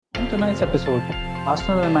tonight's episode.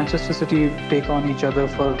 Arsenal and Manchester City take on each other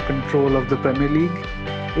for control of the Premier League.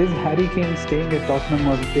 Is Harry Kane staying at Tottenham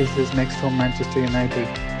or is his next home Manchester United?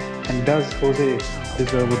 And does Jose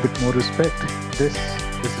deserve a bit more respect? This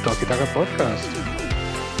is the Talkie Taka podcast.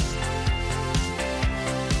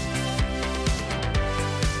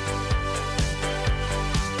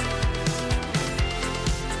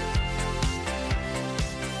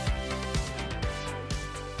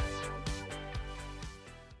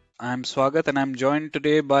 I'm Swagat and I'm joined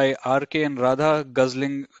today by RK and Radha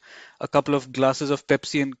guzzling a couple of glasses of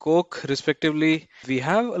Pepsi and Coke, respectively. We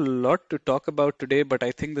have a lot to talk about today, but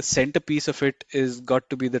I think the centerpiece of it is got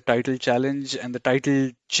to be the title challenge and the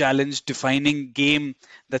title challenge defining game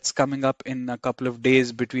that's coming up in a couple of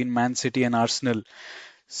days between Man City and Arsenal.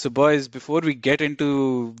 So, boys, before we get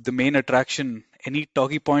into the main attraction, any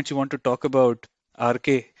talkie points you want to talk about?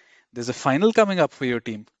 RK, there's a final coming up for your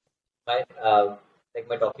team.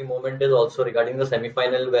 My talking moment is also regarding the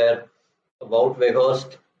semi-final where Wout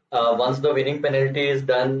Weghorst, once the winning penalty is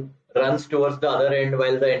done, runs towards the other end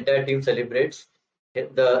while the entire team celebrates.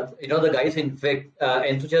 The guy's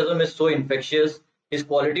enthusiasm is so infectious. His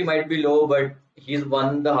quality might be low, but he's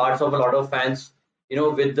won the hearts of a lot of fans.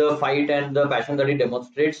 With the fight and the passion that he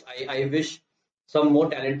demonstrates. I wish some more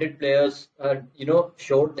talented players,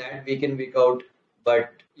 showed that week in week out.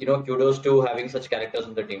 But kudos to having such characters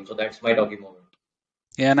in the team. So that's my talking moment.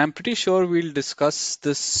 Yeah, and I'm pretty sure we'll discuss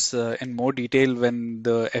this in more detail when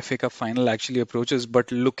the FA Cup final actually approaches.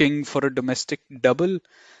 But looking for a domestic double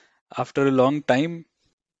after a long time?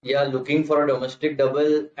 Yeah, looking for a domestic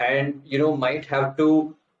double and, might have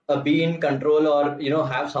to be in control or,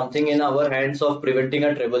 have something in our hands of preventing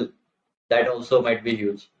a treble. That also might be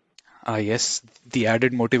huge. Yes, the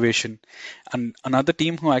added motivation. And another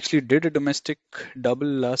team who actually did a domestic double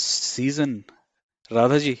last season,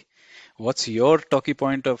 Radhaji. What's your talkie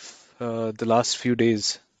point of the last few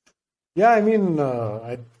days? Yeah,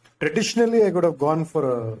 traditionally I could have gone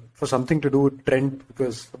for something to do with Trent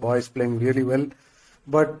because the boy is playing really well.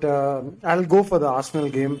 But I'll go for the Arsenal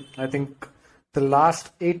game. I think the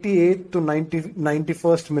last 88th to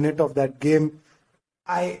 91st minute of that game,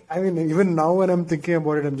 even now when I'm thinking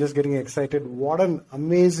about it, I'm just getting excited. What an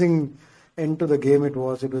amazing end to the game it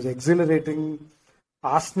was. It was exhilarating.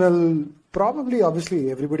 Arsenal, obviously,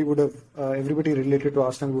 everybody related to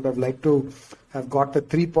Arsenal would have liked to have got the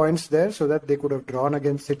 3 points there so that they could have drawn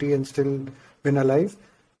against City and still been alive.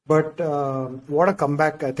 But what a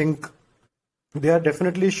comeback. I think they are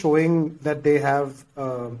definitely showing that they have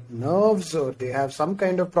nerves or they have some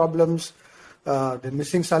kind of problems. They're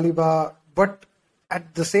missing Saliba. But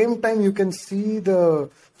at the same time, you can see the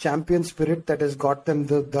champion spirit that has got them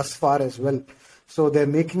thus far as well. So they're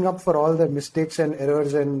making up for all their mistakes and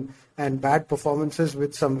errors and bad performances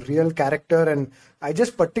with some real character. And I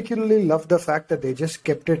just particularly love the fact that they just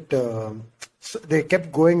kept it. They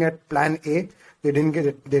kept going at plan A. They didn't get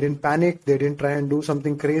it. They didn't panic. They didn't try and do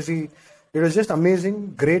something crazy. It was just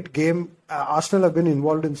amazing. Great game. Arsenal have been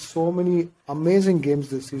involved in so many amazing games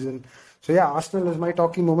this season. So yeah, Arsenal is my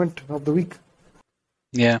talking moment of the week.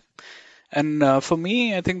 Yeah. And for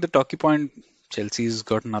me, I think the talkie point, Chelsea's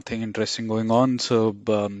got nothing interesting going on. So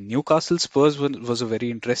Newcastle Spurs was a very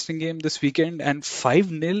interesting game this weekend and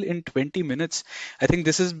 5-0 in 20 minutes. I think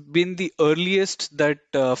this has been the earliest that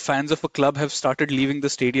fans of a club have started leaving the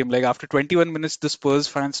stadium. Like after 21 minutes, the Spurs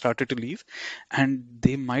fans started to leave and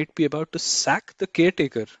they might be about to sack the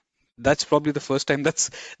caretaker. That's probably the first time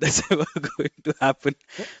that's ever going to happen.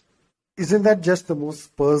 Isn't that just the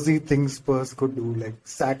most Spursy thing Spurs could do? Like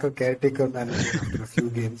sack a caretaker manager after a few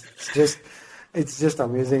games. It's just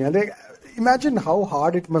amazing. And imagine how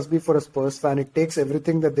hard it must be for a Spurs fan. It takes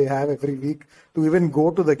everything that they have every week to even go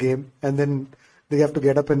to the game. And then they have to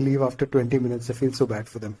get up and leave after 20 minutes. I feel so bad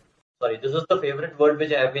for them. Sorry, this is the favorite word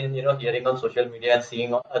which I have been, hearing on social media and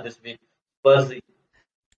seeing this week. Spursy.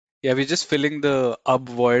 Yeah, we're just filling the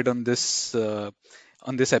void on this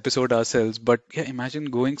episode ourselves. But yeah, imagine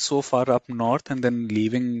going so far up north and then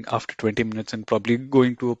leaving after 20 minutes and probably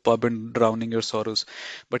going to a pub and drowning your sorrows.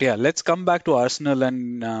 But yeah, let's come back to Arsenal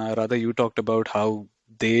and rather you talked about how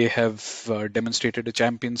they have demonstrated a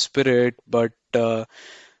champion spirit, but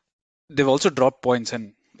they've also dropped points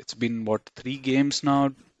and it's been 3 games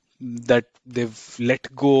now that they've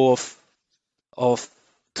let go of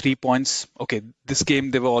 3 points. Okay, this game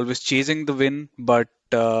they were always chasing the win, but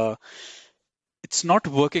it's not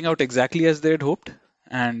working out exactly as they had hoped,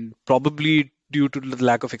 and probably due to the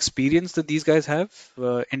lack of experience that these guys have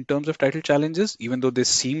in terms of title challenges, even though they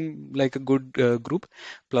seem like a good group,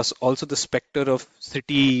 plus also the specter of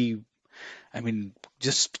City,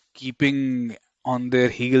 just keeping on their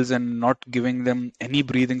heels and not giving them any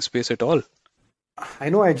breathing space at all. I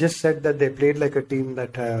know I just said that they played like a team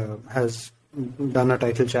that has done a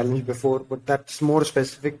title challenge before, but that's more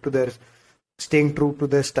specific to their staying true to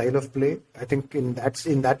their style of play. I think in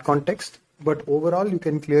that context. But overall, you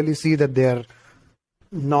can clearly see that they are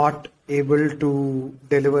not able to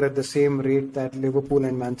deliver at the same rate that Liverpool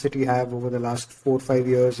and Man City have over the last 4 or 5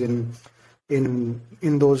 years in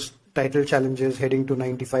those title challenges, heading to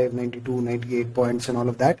 95, 92, 98 points and all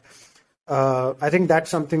of that. I think that's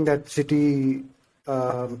something that City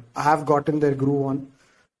have gotten their groove on.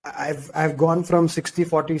 I've gone from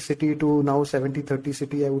 60-40 City to now 70-30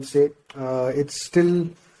 City, I would say. It's still...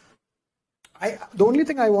 the only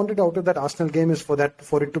thing I wanted out of that Arsenal game is for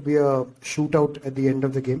it to be a shootout at the end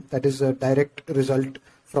of the game. That is a direct result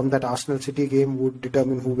from that Arsenal City game would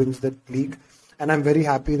determine who wins the league. And I'm very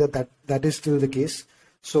happy that is still the case.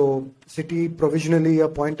 So City provisionally a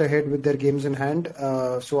point ahead with their games in hand.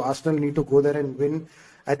 So Arsenal need to go there and win.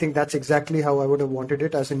 I think that's exactly how I would have wanted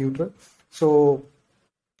it as a neutral. So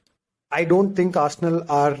I don't think Arsenal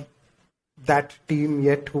are that team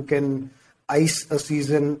yet who can ice a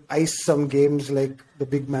season, ice some games like the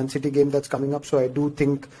big Man City game that's coming up. So I do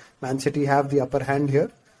think Man City have the upper hand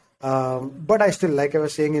here. But I still, like I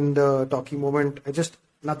was saying in the talking moment, I just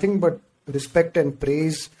nothing but respect and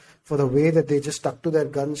praise for the way that they just stuck to their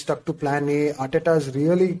guns, stuck to plan A. Arteta has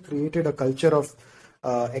really created a culture of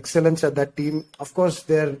excellence at that team. Of course,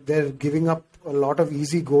 they're giving up a lot of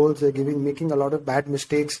easy goals. They're making a lot of bad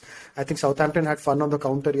mistakes. I think Southampton had fun on the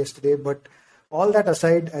counter yesterday. But all that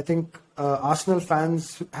aside, I think Arsenal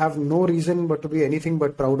fans have no reason but to be anything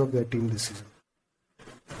but proud of their team this season.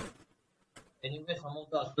 Anyway, some of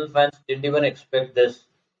the Arsenal fans didn't even expect this,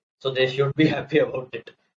 so they should be happy about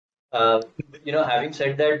it. Having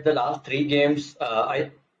said that, the last 3 games,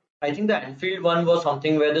 I think the Anfield one was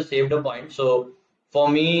something where they saved a point. So for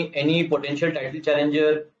me, any potential title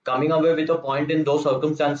challenger coming away with a point in those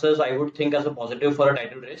circumstances, I would think as a positive for a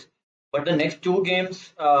title race. But the next 2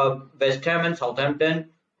 games, West Ham and Southampton,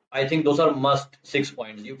 I think those are must 6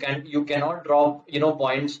 points. You cannot drop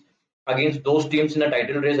points against those teams in a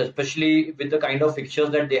title race, especially with the kind of fixtures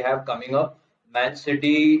that they have coming up. Man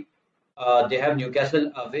City, they have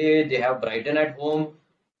Newcastle away, they have Brighton at home.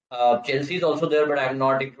 Chelsea is also there, but I'm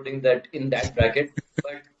not including that in that bracket.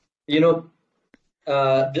 But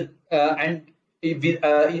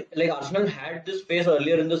like Arsenal had this phase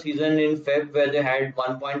earlier in the season in Feb where they had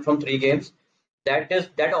 1 point from 3 games.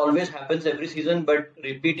 That always happens every season, but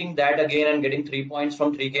repeating that again and getting 3 points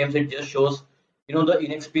from 3 games, it just shows the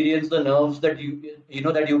inexperience, the nerves that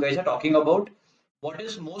you guys are talking about. What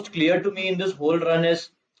is most clear to me in this whole run is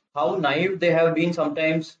how naive they have been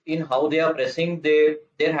sometimes in how they are pressing. There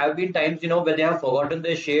have been times where they have forgotten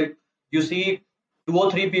their shape. You see 2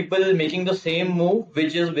 or 3 people making the same move,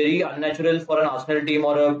 which is very unnatural for an Arsenal team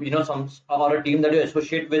or a team that you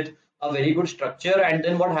associate with a very good structure. And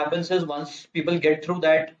then what happens is once people get through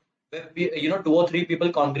that, 2 or 3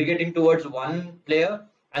 people congregating towards one player,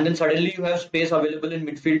 and then suddenly you have space available in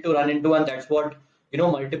midfield to run into, and that's what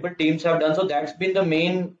multiple teams have done. So that's been the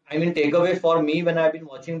main takeaway for me when I've been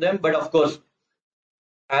watching them. But of course,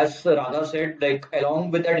 as Radha said, like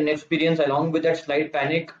along with that inexperience, along with that slight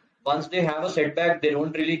panic, once they have a setback, they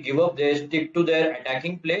don't really give up. They stick to their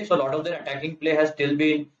attacking play. So a lot of their attacking play has still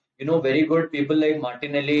been, very good. People like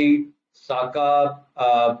Martinelli, Saka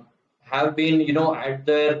have been, at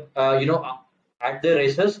their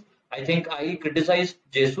races. I think I criticized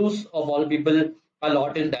Jesus of all people a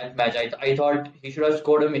lot in that match. I thought he should have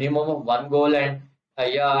scored a minimum of 1 goal, and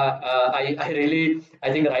I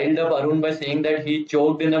think riled up Arun by saying that he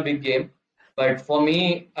choked in a big game. But for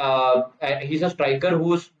me, he's a striker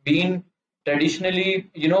who's been traditionally,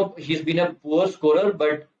 he's been a poor scorer,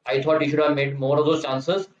 but I thought he should have made more of those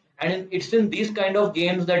chances. And it's in these kind of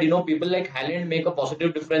games that, people like Haaland make a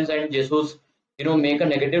positive difference and Jesus, make a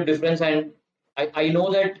negative difference. And I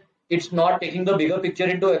know that it's not taking the bigger picture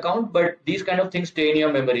into account, but these kind of things stay in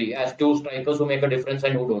your memory as 2 strikers who make a difference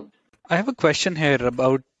and who don't. I have a question here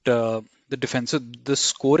about the defense. The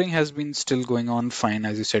scoring has been still going on fine,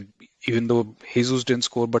 as you said, even though Jesus didn't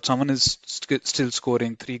score, but someone is still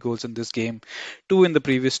scoring 3 goals in this game, 2 in the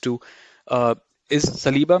previous 2. Is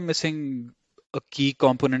Saliba missing a key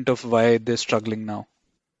component of why they're struggling now?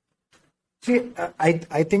 See,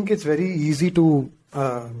 I think it's very easy to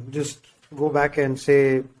just go back and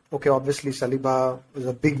say, okay, obviously Saliba is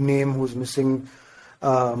a big name who's missing,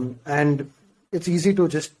 and it's easy to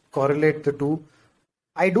just correlate the two.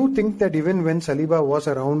 I do think that even when Saliba was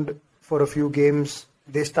around for a few games,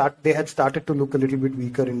 they had started to look a little bit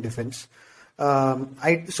weaker in defense.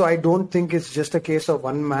 So I don't think it's just a case of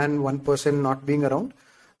one man, one person not being around.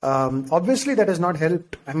 Obviously, that has not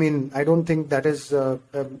helped. I mean, I don't think that has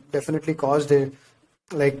definitely caused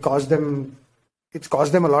them. It's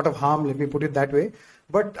caused them a lot of harm. Let me put it that way.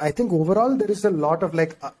 But I think overall there is a lot of,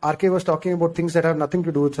 like RK was talking about, things that have nothing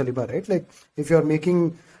to do with Saliba, right? Like if you're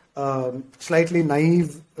making slightly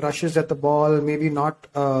naive rushes at the ball, maybe not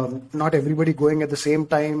everybody going at the same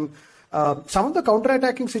time. Some of the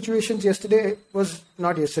counter-attacking situations yesterday was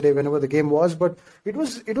not yesterday, whenever the game was, but it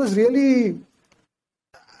was really,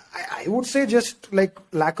 I would say, just like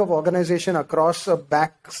lack of organization across a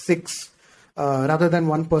back six, rather than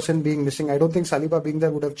one person being missing. I don't think Saliba being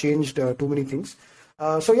there would have changed too many things.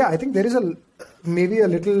 So yeah, I think there is maybe a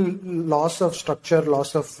little loss of structure,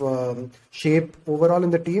 loss of shape overall in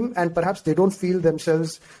the team, and perhaps they don't feel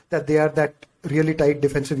themselves that they are that really tight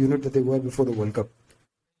defensive unit that they were before the World Cup.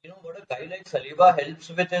 What a guy like Saliba helps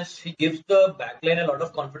with is he gives the backline a lot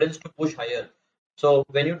of confidence to push higher. So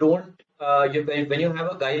when you don't, when you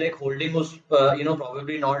have a guy like Holding who's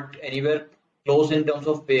probably not anywhere close in terms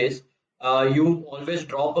of pace, you always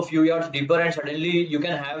drop a few yards deeper, and suddenly you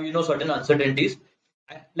can have certain uncertainties.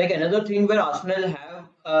 Like another thing where Arsenal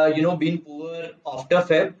have been poor after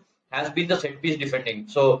Feb has been the set piece defending.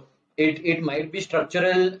 So it might be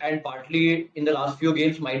structural, and partly in the last few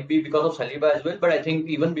games might be because of Saliba as well. But I think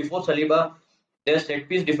even before Saliba, their set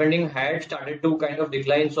piece defending had started to kind of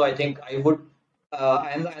decline. So I think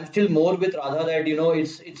I'm still more with Radha that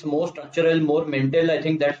it's more structural, more mental. I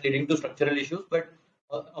think that's leading to structural issues. But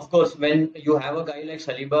of course, when you have a guy like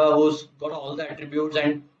Saliba who's got all the attributes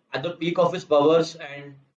and at the peak of his powers,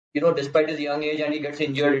 and despite his young age, and he gets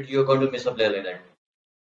injured, you're going to miss a player like that.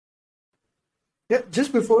 Yeah,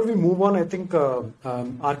 just before we move on, I think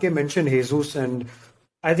RK mentioned Jesus, and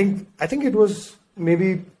I think it was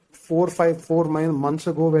maybe 4 months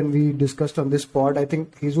ago when we discussed on this pod. I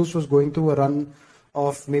think Jesus was going through a run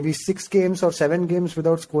of maybe 6 games or 7 games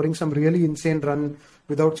without scoring, some really insane run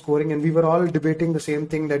without scoring, and we were all debating the same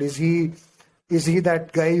thing, that is he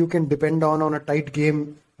that guy you can depend on a tight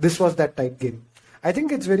game? This was that tight game. I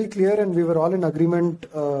think it's very clear, and we were all in agreement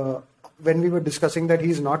when we were discussing that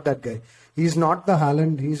he's not that guy. He's not the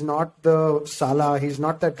Haaland, he's not the Salah, he's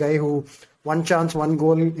not that guy who one chance, one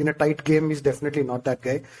goal in a tight game. He's definitely not that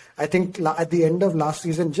guy. I think at the end of last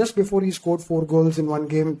season, just before he scored 4 goals in one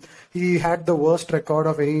game, he had the worst record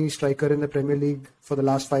of any striker in the Premier League for the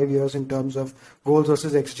last 5 years in terms of goals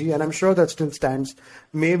versus XG, and I'm sure that still stands.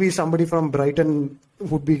 Maybe somebody from Brighton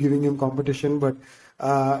would be giving him competition, but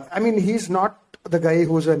I mean, he's not the guy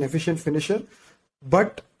who's an efficient finisher,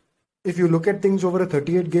 but if you look at things over a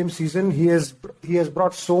 38-game season, he has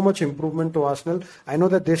brought so much improvement to Arsenal. I know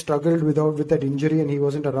that they struggled with that injury and he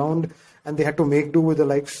wasn't around, and they had to make do with the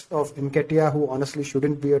likes of Nketiah, who honestly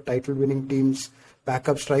shouldn't be a title-winning team's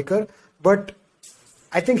backup striker. But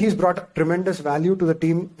I think he's brought tremendous value to the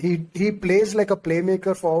team. He plays like a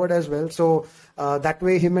playmaker forward as well. So that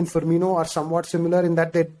way, him and Firmino are somewhat similar in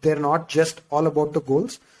that they're not just all about the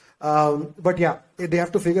goals. But yeah, they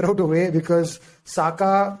have to figure out a way, because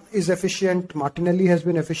Saka is efficient, Martinelli has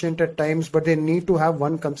been efficient at times, but they need to have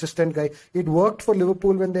one consistent guy. It worked for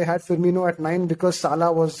Liverpool when they had Firmino at 9 because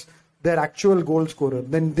Salah was their actual goal scorer.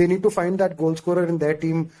 Then they need to find that goal scorer in their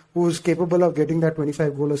team who's capable of getting that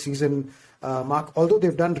 25 goal a season mark. Although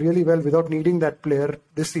they've done really well without needing that player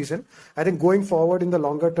this season, I think going forward in the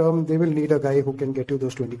longer term, they will need a guy who can get you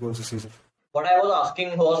those 20 goals a season. What I was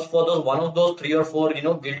asking was for one of those 3 or 4,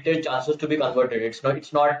 gilted chances to be converted. It's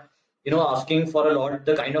not, asking for a lot,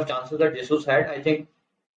 the kind of chances that Jesus had.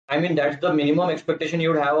 I mean, that's the minimum expectation you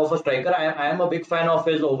would have of a striker. I am a big fan of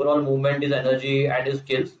his overall movement, his energy, and his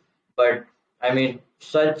skills. But I mean,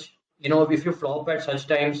 if you flop at such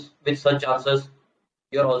times with such chances,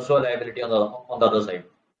 you're also a liability on the other side.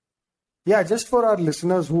 Yeah, just for our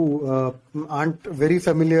listeners who aren't very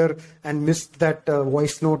familiar and missed that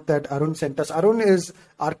voice note that Arun sent us. Arun is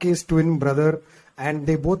RK's twin brother, and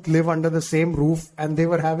they both live under the same roof, and they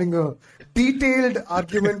were having a detailed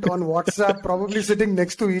argument on WhatsApp, probably sitting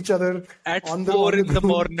next to each other at 4 in the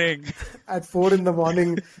morning. At 4 in the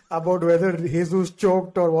morning, about whether Jesus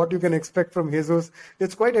choked or what you can expect from Jesus.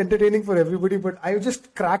 It's quite entertaining for everybody, but I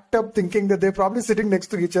just cracked up thinking that they're probably sitting next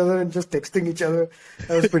to each other and just texting each other.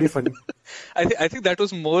 That was pretty funny. I think that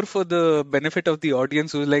was more for the benefit of the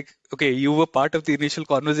audience, who's like, okay, you were part of the initial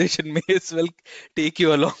conversation, may as well take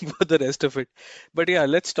you along for the rest of it. But yeah,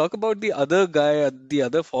 let's talk about the other guy, the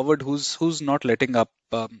other forward who's not letting up,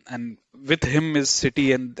 and with him is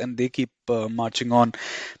City, and they keep marching on.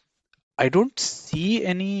 I don't see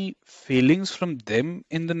any failings from them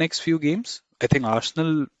in the next few games. I think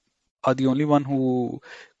Arsenal are the only one who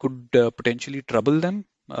could potentially trouble them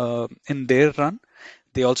in their run.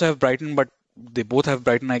 They also have Brighton, but they both have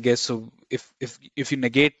Brighton, I guess. So if you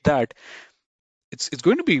negate that, it's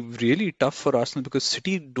going to be really tough for Arsenal because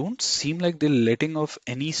City don't seem like they're letting off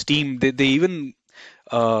any steam. They even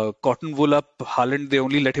cotton wool up Haaland. They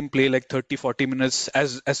only let him play like 30-40 minutes.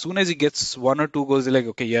 As soon as he gets 1 or 2 goals, they're like,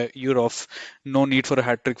 okay, yeah, you're off. No need for a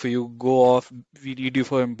hat trick for you. Go off. We need you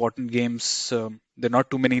for important games. There are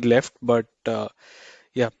not too many left, but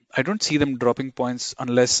yeah, I don't see them dropping points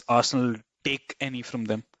unless Arsenal take any from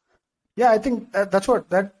them. Yeah, I think that's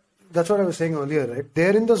what I was saying earlier, right?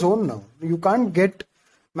 They're in the zone now. You can't get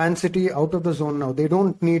Man City out of the zone now. They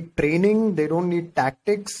don't need training. They don't need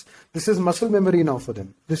tactics. This is muscle memory now for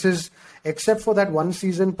them. This is, except for that one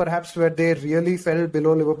season perhaps where they really fell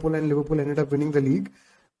below Liverpool and Liverpool ended up winning the league.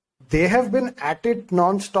 They have been at it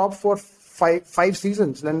non-stop for five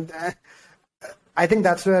seasons. And I think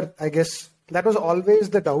that's where, I guess, that was always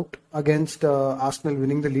the doubt against Arsenal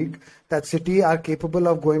winning the league, that City are capable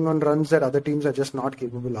of going on runs that other teams are just not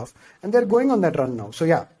capable of. And they're going on that run now. So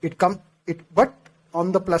yeah, but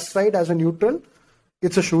on the plus side, as a neutral,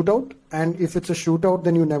 it's a shootout. And if it's a shootout,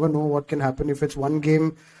 then you never know what can happen. If it's one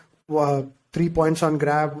game, 3 points on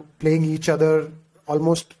grab, playing each other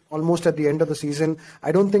almost at the end of the season,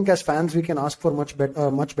 I don't think as fans we can ask for much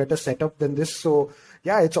better setup than this. So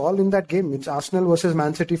yeah, it's all in that game. It's Arsenal versus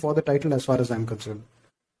Man City for the title as far as I'm concerned.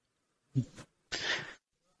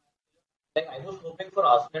 Like, I was hoping for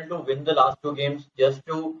Arsenal to win the last 2 games just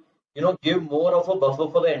to, give more of a buffer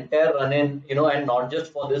for the entire run in, and not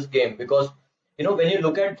just for this game. Because, when you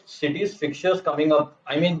look at City's fixtures coming up,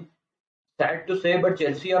 I mean, sad to say, but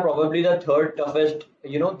Chelsea are probably the third toughest,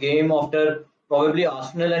 game after probably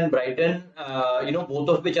Arsenal and Brighton, both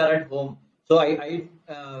of which are at home. So I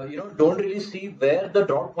don't really see where the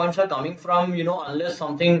drop points are coming from, unless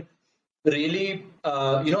something really,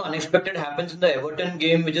 unexpected happens in the Everton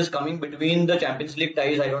game, which is coming between the Champions League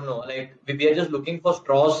ties. I don't know. Like, we are just looking for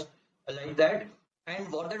straws like that.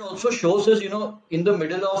 And what that also shows is, in the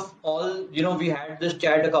middle of all, we had this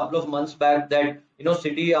chat a couple of months back that,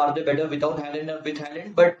 City are they better without Haaland or with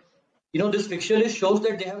Haaland. But, this fixture list shows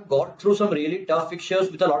that they have got through some really tough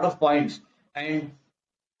fixtures with a lot of points. And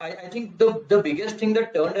I think the biggest thing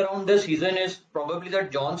that turned around this season is probably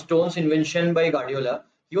that John Stones invention by Guardiola.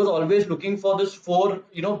 He was always looking for this 4,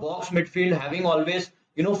 box midfield, having always,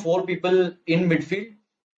 4 people in midfield.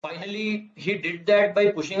 Finally, he did that by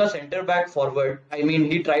pushing a centre back forward. I mean,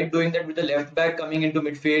 he tried doing that with the left back coming into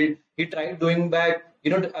midfield. He tried doing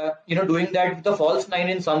doing that with the false 9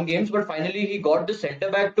 in some games. But finally, he got the centre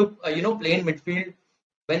back to, play in midfield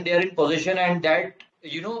when they are in possession, and that,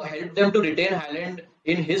 helped them to retain Haaland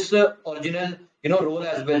in his original, role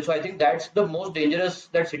as well. So I think that's the most dangerous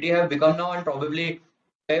that City have become now, and probably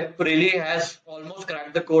Pep really has almost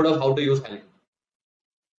cracked the code of how to use Haaland.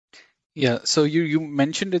 Yeah, so you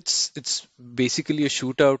mentioned it's basically a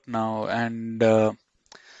shootout now, and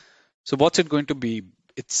so what's it going to be?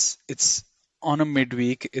 It's on a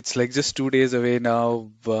midweek. It's like just 2 days away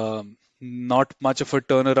now. Not much of a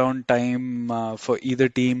turnaround time for either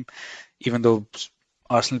team, even though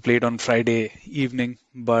Arsenal played on Friday evening.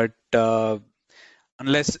 But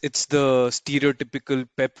unless it's the stereotypical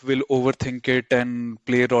Pep will overthink it and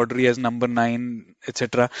play Rodri as number 9,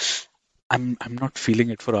 etc. I'm not feeling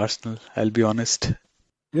it for Arsenal, I'll be honest.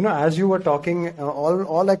 As you were talking,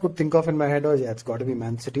 all I could think of in my head was, yeah, it's got to be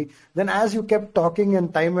Man City. Then as you kept talking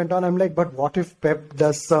and time went on, I'm like, but what if Pep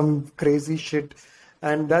does some crazy shit?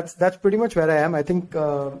 And that's pretty much where I am. I think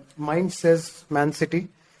mine says Man City,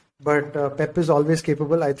 but Pep is always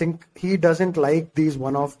capable. I think he doesn't like these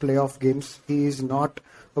one-off playoff games. He's not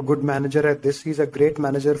a good manager at this. He's a great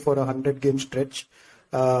manager for a 100-game stretch.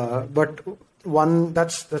 But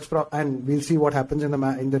and we'll see what happens in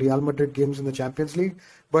the Real Madrid games in the Champions League.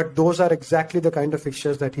 But those are exactly the kind of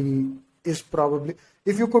fixtures that he is probably.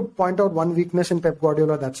 If you could point out one weakness in Pep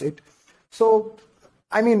Guardiola, that's it. So,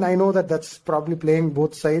 I mean, I know that that's probably playing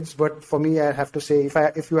both sides, but for me, I have to say,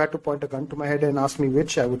 if you had to point a gun to my head and ask me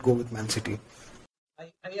which, I would go with Man City.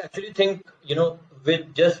 I actually think,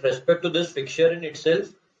 with just respect to this fixture in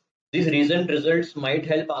itself, these recent results might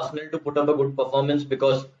help Arsenal to put up a good performance,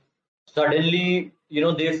 because suddenly,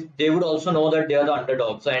 they would also know that they are the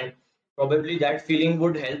underdogs, and probably that feeling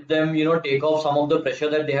would help them, take off some of the pressure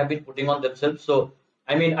that they have been putting on themselves. So,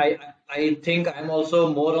 I mean, I think I'm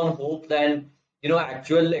also more on hope than,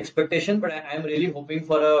 actual expectation, but I'm really hoping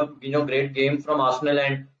for a, great game from Arsenal,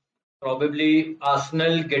 and probably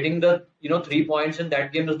Arsenal getting the, 3 points in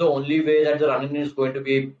that game is the only way that the run-in is going to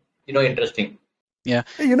be, interesting. Yeah.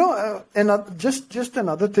 And just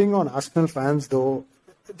another thing on Arsenal fans, though.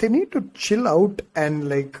 they need to chill out and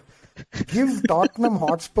like give Tottenham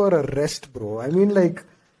Hotspur a rest, bro. I mean, like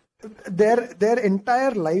their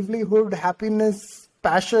entire livelihood, happiness,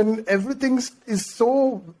 passion, everything is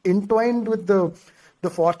so entwined with the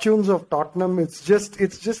fortunes of Tottenham. It's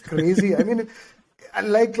just crazy. I mean,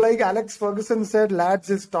 like Alex Ferguson said, lads,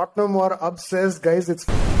 it's Tottenham or obsessed, guys. It's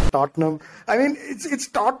Tottenham. I mean, it's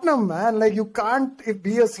Tottenham, man. Like you can't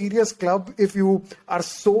be a serious club if you are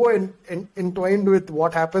so entwined with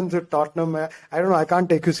what happens at Tottenham. I don't know. I can't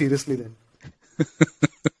take you seriously then.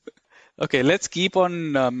 Okay, let's keep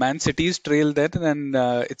on Man City's trail then, and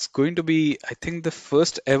it's going to be, I think, the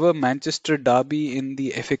first ever Manchester derby in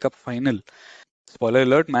the FA Cup final. Spoiler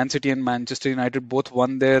alert, Man City and Manchester United both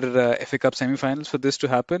won their FA Cup semi-finals for this to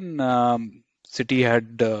happen. City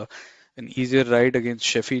had an easier ride against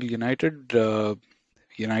Sheffield United.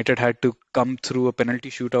 United had to come through a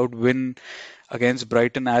penalty shootout win against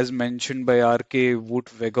Brighton, as mentioned by RK. Wout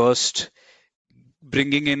Weghorst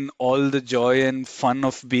bringing in all the joy and fun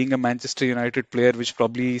of being a Manchester United player, which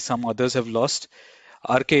probably some others have lost.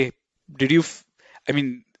 RK, did you, I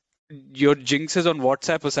mean, your jinxes on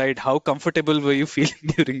WhatsApp aside, how comfortable were you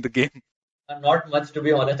feeling during the game? Not much, to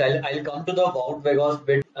be honest. I'll come to the Wout Weghorst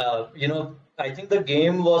bit. I think the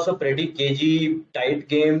game was a pretty cagey, tight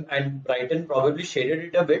game, and Brighton probably shaded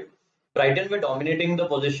it a bit. Brighton were dominating the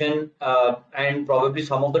position and probably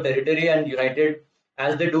some of the territory, and United,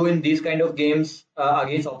 as they do in these kind of games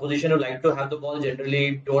against opposition who like to have the ball,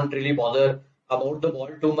 generally don't really bother about the ball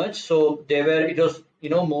too much. So it was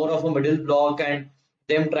more of a middle block and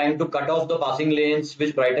them trying to cut off the passing lanes,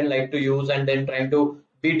 which Brighton like to use, and then trying to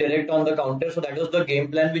be direct on the counter. So that was the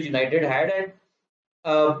game plan which United had, and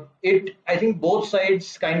I think both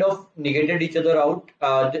sides kind of negated each other out.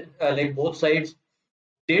 Like both sides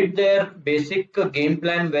did their basic game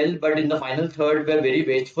plan well, but in the final third were very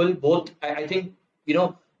wasteful. Both, I think,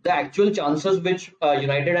 the actual chances which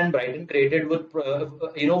United and Brighton created would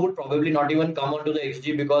probably not even come onto the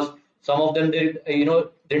XG because some of them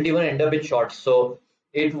didn't even end up in shots. So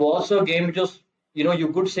it was a game which was, you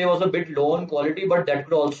could say was a bit low on quality, but that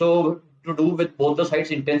could also to do with both the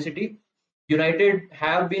sides' intensity. United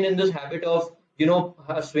have been in this habit of,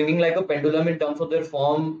 swinging like a pendulum in terms of their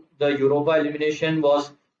form. The Europa elimination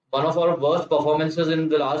was one of our worst performances in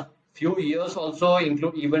the last few years. Also,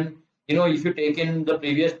 include even, if you take in the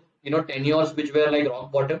previous, 10 years, which were like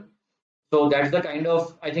rock bottom. So that's the kind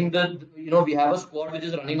of, I think that, we have a squad which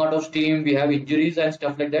is running out of steam. We have injuries and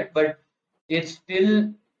stuff like that, but it's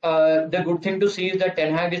still the good thing to see is that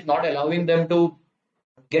Ten Hag is not allowing them to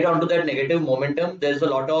get onto that negative momentum. There's a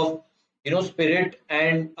lot of spirit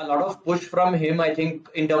and a lot of push from him, I think,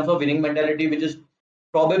 in terms of winning mentality, which is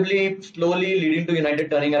probably slowly leading to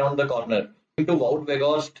United turning around the corner. To Wout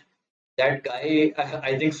Weghorst, that guy,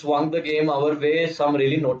 I think, swung the game our way. Some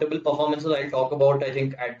really notable performances I'll talk about, I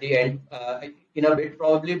think, at the end in a bit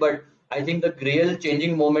probably, but I think the real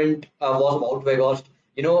changing moment was Wout Weghorst.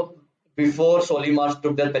 Before Solimars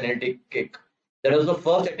took that penalty kick. That was the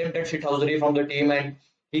first attempt at shithousery from the team, and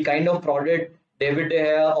he kind of prodded David De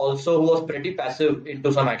Gea also, who was pretty passive,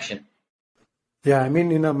 into some action. Yeah, I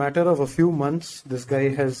mean, in a matter of a few months, this guy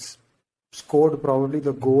has scored probably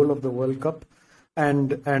the goal of the World Cup,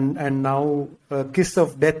 and now a kiss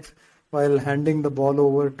of death while handing the ball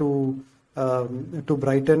over to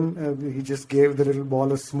Brighton. He just gave the little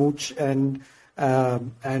ball a smooch, and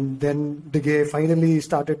then De Gea finally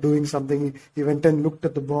started doing something. He went and looked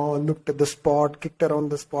at the ball, looked at the spot, kicked around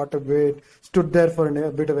the spot a bit, stood there for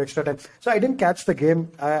a bit of extra time. So I didn't catch the game.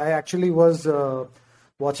 I actually was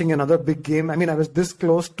watching another big game. I mean, I was this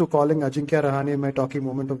close to calling Ajinkya Rahane my talking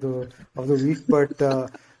moment of the week,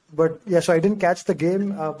 but yeah. So I didn't catch the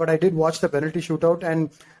game, but I did watch the penalty shootout, and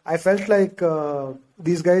I felt like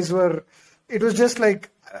these guys were. It was just like.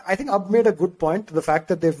 I think Ab made a good point. The fact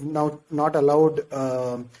that they've now not allowed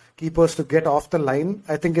keepers to get off the line,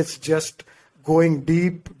 I think it's just going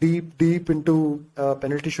deep into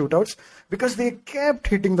penalty shootouts because they kept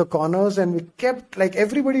hitting the corners and we kept, like,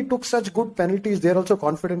 everybody took such good penalties. They're also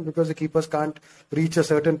confident because the keepers can't reach a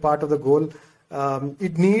certain part of the goal.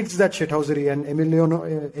 It needs that shithousery, and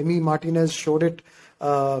Emi Martinez showed it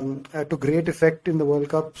to great effect in the World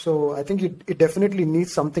Cup. So I think it definitely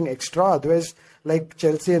needs something extra. Otherwise, like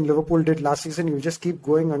Chelsea and Liverpool did last season, you just keep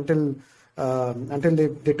going until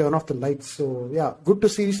they turn off the lights. So yeah, good to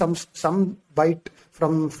see some bite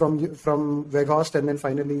from Weghorst and then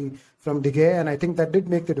finally from De Gea, and I think that did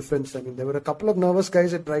make the difference. I mean, there were a couple of nervous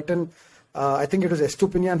guys at Brighton. I think it was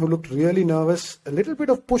Estupiñán who looked really nervous. A little bit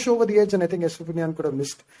of push over the edge, and I think Estupiñán could have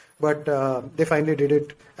missed, but they finally did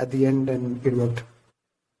it at the end, and it worked.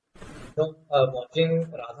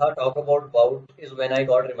 Watching Radha talk about Wout is when I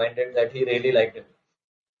got reminded that he really liked him.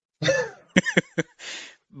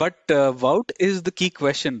 But Wout is the key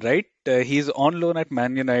question, right? He's on loan at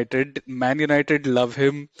Man United. Man United love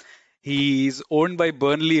him. He's owned by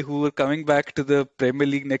Burnley, who are coming back to the Premier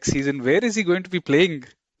League next season. Where is he going to be playing?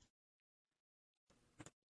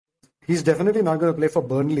 He's definitely not going to play for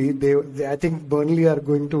Burnley. I think Burnley are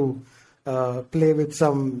going to play with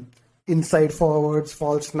some inside forwards,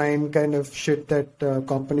 false nine kind of shit that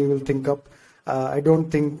company will think up. I don't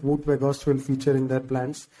think Wout Weghorst will feature in their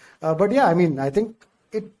plans. But yeah, I mean, I think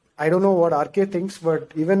it. I don't know what RK thinks,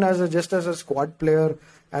 but even just as a squad player,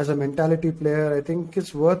 as a mentality player, I think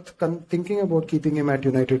it's worth thinking about keeping him at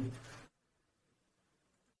United.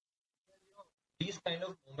 These kind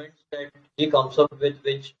of moments that he comes up with,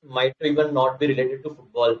 which might even not be related to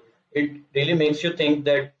football, it really makes you think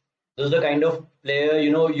that this is the kind of player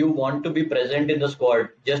you want to be present in the squad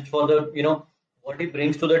just for the what he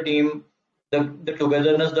brings to the team, the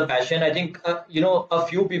togetherness, the passion. I think a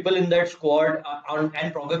few people in that squad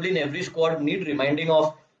and probably in every squad need reminding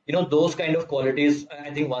of those kind of qualities. I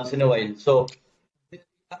think once in a while. So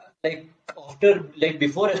like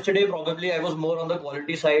before yesterday, probably I was more on the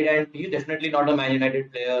quality side, and he's definitely not a Man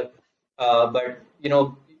United player. But you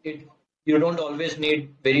don't always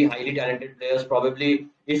need very highly talented players. Probably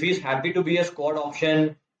if he's happy to be a squad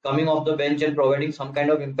option, coming off the bench and providing some kind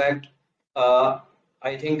of impact, uh,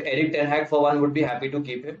 I think Eric Ten Hag for one would be happy to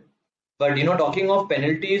keep him. But talking of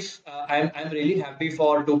penalties, I'm really happy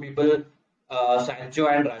for two people, Sancho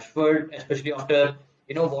and Rashford, especially after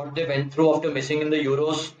what they went through after missing in the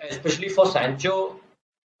Euros, especially for Sancho.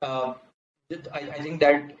 Uh, I think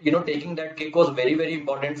that taking that kick was very very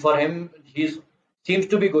important for him. He's seems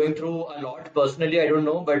to be going through a lot personally. I don't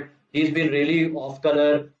know, but he's been really off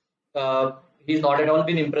color. He's not at all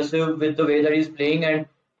been impressive with the way that he's playing, and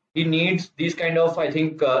he needs these kind of I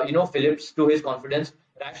think Phillips to his confidence.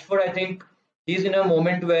 Rashford, I think he's in a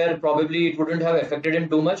moment where probably it wouldn't have affected him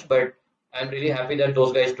too much, but I'm really happy that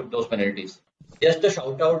those guys took those penalties. Just a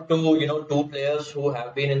shout out to two players who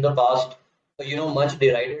have been in the past much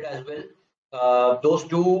derided as well. Those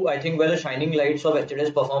two I think were the shining lights of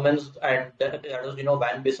yesterday's performance, and that was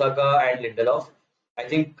Van Bissaka and Lindelof. I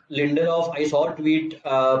think Lindelof, I saw a tweet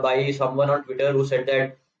by someone on Twitter who said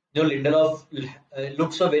that Lindelof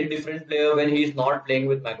looks a very different player when he's not playing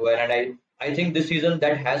with Maguire, and I think this season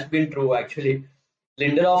that has been true actually.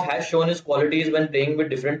 Lindelof has shown his qualities when playing with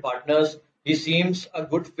different partners. He seems a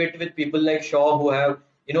good fit with people like Shaw who have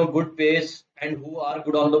good pace and who are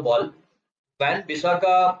good on the ball. Van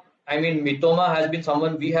Bissaka, I mean Mitoma has been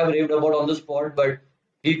someone we have raved about on the spot, but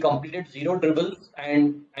he completed zero dribbles,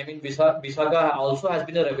 and I mean Bissaka also has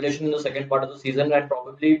been a revelation in the second part of the season, and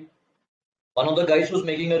probably one of the guys who's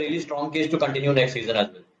making a really strong case to continue next season as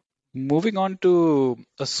well. Moving on to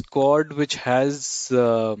a squad which has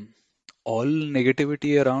all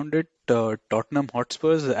negativity around it, Tottenham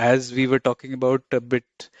Hotspurs, as we were talking about a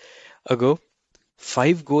bit ago.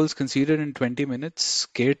 5 goals conceded in 20 minutes.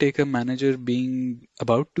 Caretaker manager being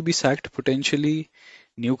about to be sacked potentially.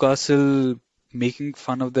 Newcastle making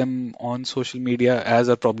fun of them on social media, as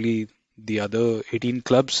are probably the other 18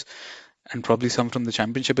 clubs and probably some from the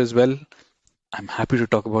championship as well. I'm happy to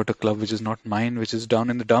talk about a club which is not mine, which is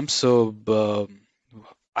down in the dumps. So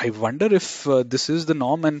I wonder if this is the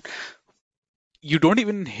norm, and you don't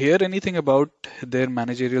even hear anything about their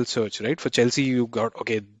managerial search, right? For Chelsea, you got,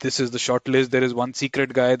 okay, this is the short list. There is one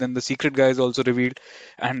secret guy, then the secret guy is also revealed.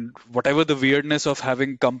 And whatever the weirdness of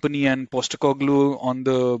having Company and Postecoglou on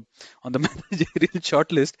the managerial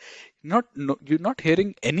short list, you're not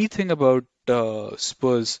hearing anything about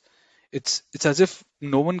Spurs. It's as if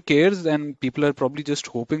no one cares, and people are probably just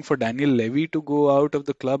hoping for Daniel Levy to go out of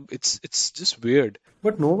the club. It's just weird.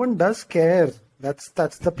 But no one does care. That's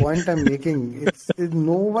the point I'm making.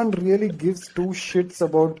 No one really gives two shits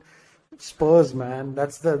about Spurs, man.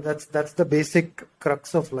 That's the basic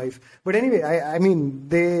crux of life. But anyway, I mean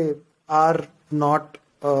they are not.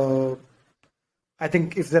 I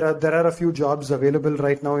think if there are a few jobs available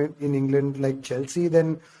right now in England like Chelsea,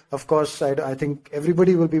 then of course I think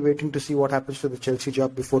everybody will be waiting to see what happens to the Chelsea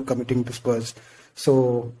job before committing to Spurs.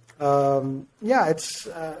 So yeah,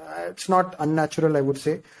 it's not unnatural, I would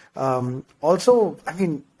say. Also, I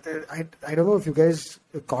mean, I don't know if you guys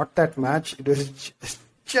caught that match. It was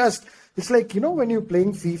just it's like when you're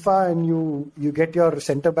playing FIFA and you get your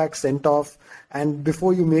center back sent off, and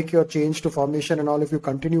before you make your change to formation and all, if you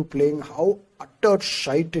continue playing, how utter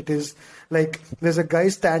shite it is. Like there's a guy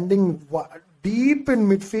standing deep in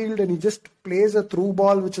midfield and he just plays a through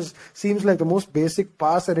ball, which seems like the most basic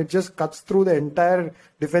pass, and it just cuts through the entire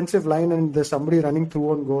defensive line, and there's somebody running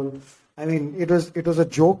through on goal. I mean, it was a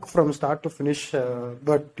joke from start to finish.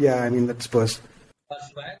 But yeah, I mean, that's Spurs.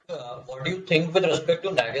 Swag, what do you think with respect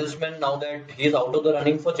to Nagelsmann now that he's out of the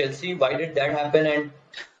running for Chelsea? Why did that happen? And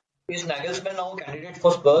is Nagelsmann now a candidate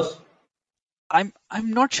for Spurs? I'm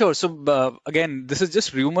not sure. So again, this is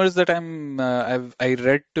just rumors that I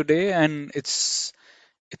read today, and it's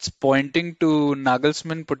pointing to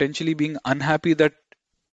Nagelsmann potentially being unhappy that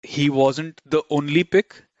he wasn't the only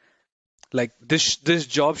pick. Like this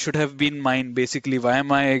job should have been mine. Basically, why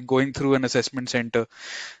am I going through an assessment center?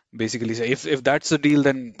 Basically, so if that's the deal,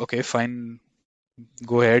 then okay, fine,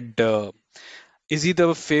 go ahead. Is he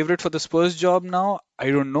the favorite for the Spurs job now?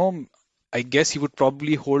 I don't know. I guess he would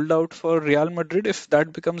probably hold out for Real Madrid if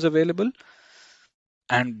that becomes available.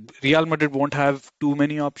 And Real Madrid won't have too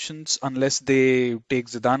many options unless they take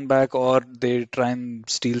Zidane back or they try and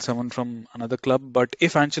steal someone from another club. But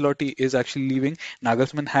if Ancelotti is actually leaving,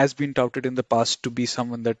 Nagelsmann has been touted in the past to be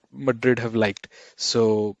someone that Madrid have liked.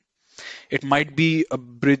 So it might be a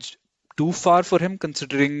bridge too far for him,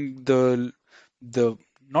 considering the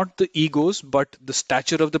not the egos, but the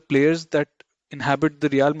stature of the players that inhabit the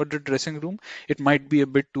Real Madrid dressing room. It might be a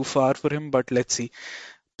bit too far for him, but let's see.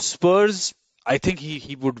 Spurs, I think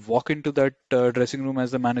he would walk into that dressing room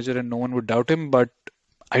as the manager and no one would doubt him, but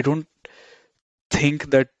I don't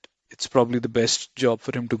think that it's probably the best job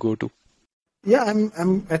for him to go to. Yeah,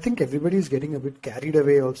 I think everybody's getting a bit carried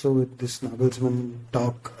away also with this Nagelsmann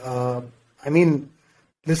talk. I mean,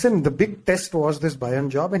 listen, the big test was this Bayern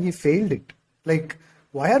job and he failed it. Like,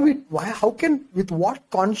 with what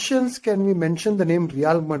conscience can we mention the name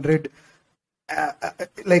Real Madrid?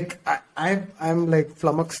 I'm like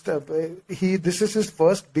flummoxed. This is his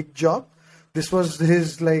first big job. This was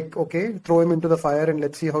his okay, throw him into the fire and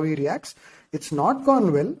let's see how he reacts. It's not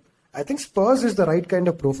gone well. I think Spurs is the right kind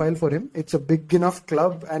of profile for him. It's a big enough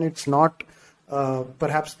club and it's not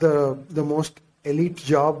perhaps the most elite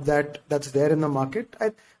job that's there in the market.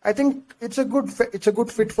 I think it's a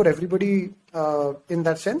good fit for everybody in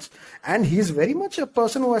that sense, and he's very much a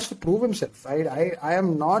person who has to prove himself. I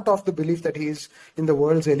am not of the belief that he's in the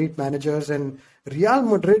world's elite managers, and Real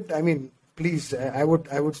Madrid, I mean, please,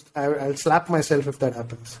 I'll slap myself if that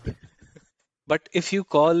happens. But if you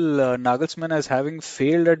call Nagelsmann as having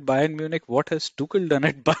failed at Bayern Munich, what has Tuchel done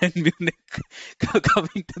at Bayern Munich?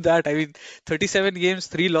 Coming to that, I mean, 37 games,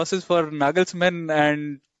 3 losses for Nagelsmann,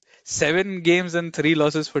 and 7 games and 3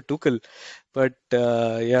 losses for Tuchel. But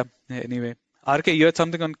yeah, anyway. RK, you had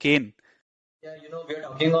something on Kane. Yeah, we're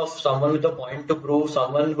talking of someone with a point to prove,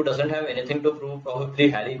 someone who doesn't have anything to prove,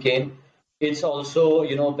 probably Harry Kane. It's also,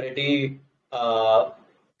 pretty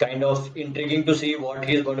kind of intriguing to see what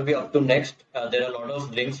he's going to be up to next. There are a lot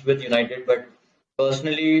of links with United, but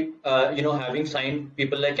personally, having signed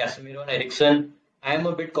people like Casemiro and Eriksen, I am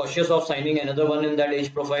a bit cautious of signing another one in that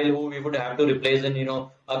age profile who we would have to replace in a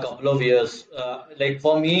couple of years. Like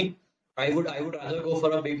for me, I would rather go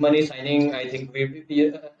for a big money signing. I think we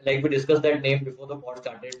discussed that name before the pod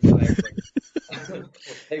started.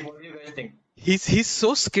 Like, what do you guys think? He's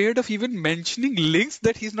so scared of even mentioning links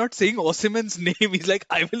that he's not saying Osimhen's name. He's like,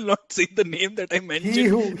 I will not say the name that I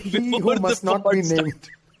mentioned. He who must not be named.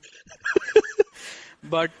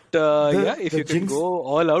 But if you can go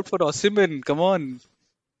all out for Osimhen, come on.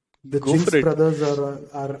 The Jinx brothers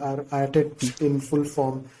are at it in full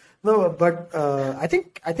form. No, but I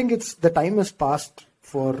think it's the time has passed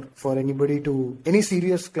for any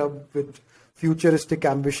serious club with futuristic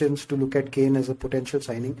ambitions to look at Kane as a potential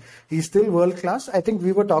signing. He's still world class. I think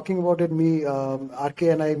we were talking about it. RK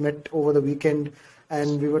and I met over the weekend,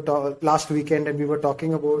 and we were last weekend, and we were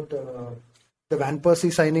talking about the Van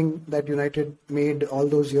Persie signing that United made all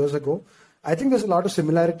those years ago. I think there's a lot of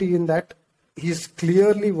similarity in that. He's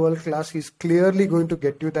clearly world class. He's clearly going to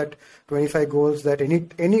get you that 25 goals that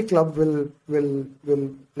any club will they'll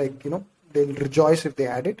rejoice if they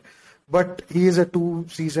had it. But he is a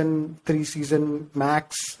 2-season, 3-season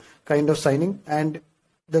max kind of signing. And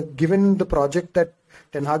given the project that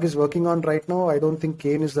Ten Hag is working on right now, I don't think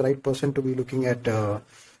Kane is the right person to be looking at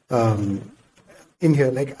in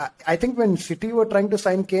here. Like, I think when City were trying to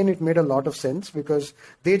sign Kane, it made a lot of sense because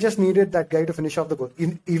they just needed that guy to finish off the goal.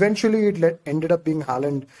 Eventually, it ended up being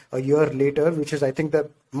Haaland a year later, which is, I think, the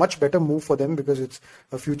much better move for them because it's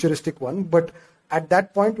a futuristic one. But at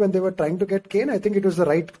that point, when they were trying to get Kane, I think it was the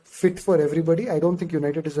right fit for everybody. I don't think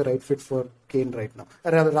United is the right fit for Kane right now.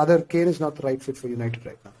 Rather, Kane is not the right fit for United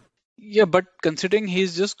right now. Yeah, but considering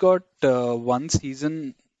he's just got 1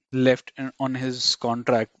 season left on his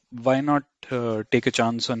contract, why not take a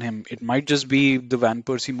chance on him? It might just be the Van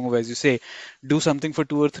Persie move, as you say, do something for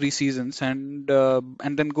 2 or 3 seasons and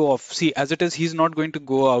then go off. See, as it is, he's not going to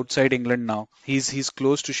go outside England now. He's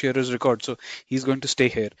close to Shearer's record, so he's going to stay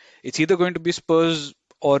here. It's either going to be Spurs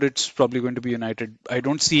or it's probably going to be United. I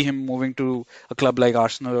don't see him moving to a club like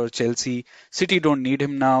Arsenal or Chelsea. City don't need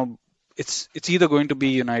him now. It's either going to be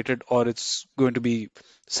United or it's going to be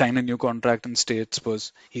sign a new contract and stay at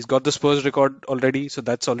Spurs. He's got the Spurs record already, so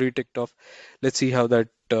that's already ticked off. Let's see how that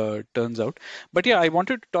turns out. But yeah, I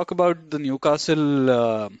wanted to talk about the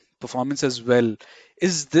Newcastle performance as well.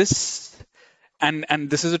 Is this and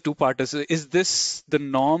this is a two-parter. Is this the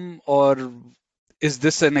norm or is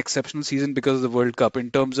this an exceptional season because of the World Cup?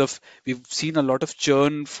 In terms of we've seen a lot of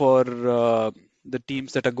churn for the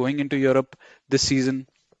teams that are going into Europe this season.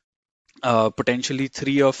 Potentially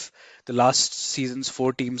three of the last season's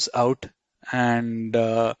four teams out. And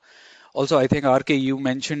also, I think RK, you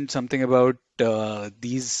mentioned something about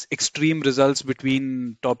these extreme results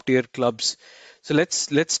between top tier clubs. So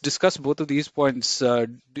let's discuss both of these points.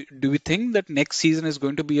 Do we think that next season is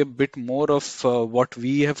going to be a bit more of what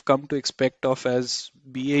we have come to expect of as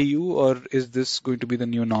BAU, or is this going to be the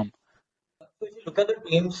new norm? So if you look at the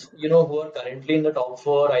teams, who are currently in the top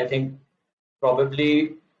four, I think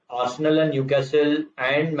probably Arsenal and Newcastle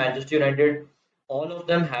and Manchester United, all of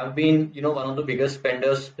them have been, one of the biggest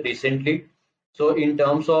spenders recently. So in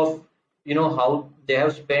terms of, how they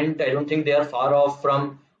have spent, I don't think they are far off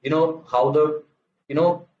from, how the,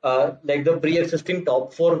 like the pre-existing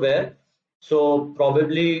top four were. So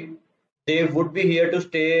probably they would be here to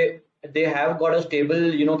stay. They have got a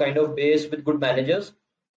stable, kind of base with good managers.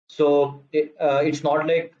 So it's not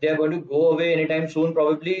like they are going to go away anytime soon,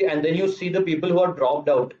 probably. And then you see the people who are dropped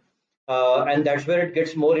out, and that's where it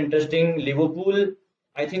gets more interesting. Liverpool,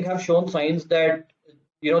 I think, have shown signs that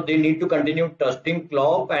they need to continue trusting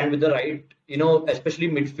Klopp and with the right, especially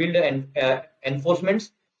midfield and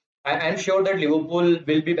enforcements. I'm sure that Liverpool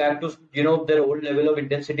will be back to their old level of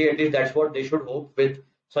intensity. At least that's what they should hope with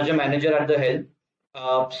such a manager at the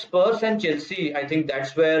helm. Spurs and Chelsea, I think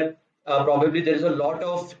that's where probably there is a lot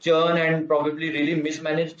of churn and probably really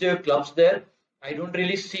mismanaged clubs there. I don't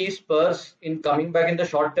really see Spurs in coming back in the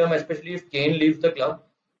short term, especially if Kane leaves the club.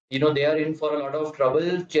 They are in for a lot of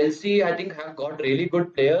trouble. Chelsea, I think, have got really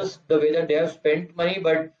good players the way that they have spent money,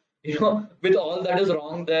 but with all that is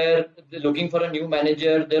wrong there, they're looking for a new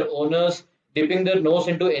manager, their owners dipping their nose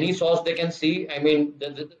into any sauce they can see. I mean,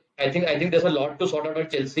 I think there's a lot to sort out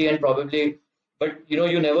at Chelsea and probably, but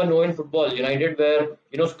you never know in football. United were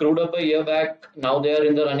screwed up a year back. Now they are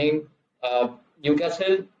in the running.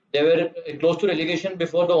 Newcastle, they were close to relegation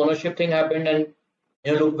before the ownership thing happened, and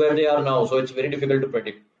look where they are now. So it's very difficult to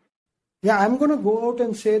predict. Yeah, I'm going to go out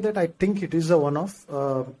and say that I think it is a one-off.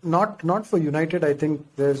 Not for United. I think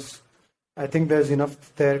there's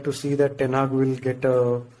enough there to see that Ten Hag will get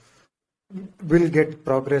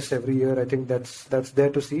progress every year. I think that's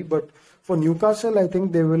there to see. But for Newcastle, I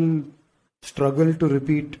think they will struggle to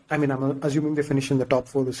repeat. I mean, I'm assuming they finish in the top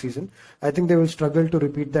four this season. I think they will struggle to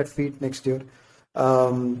repeat that feat next year.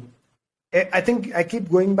 I think I keep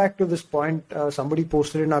going back to this point. Somebody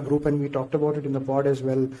posted in our group, and we talked about it in the pod as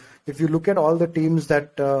well. If you look at all the teams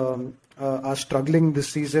that are struggling this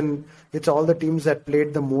season, it's all the teams that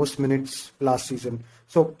played the most minutes last season.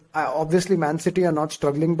 So obviously, Man City are not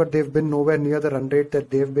struggling, but they've been nowhere near the run rate that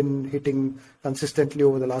they've been hitting consistently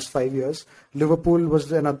over the last 5 years. Liverpool was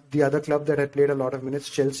the other club that had played a lot of minutes.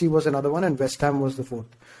 Chelsea was another one, and West Ham was the fourth.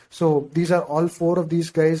 So these are all four of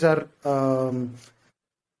these guys are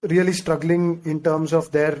really struggling in terms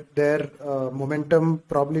of their momentum,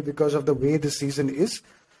 probably because of the way the season is.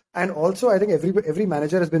 And also, I think every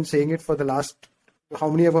manager has been saying it for the last how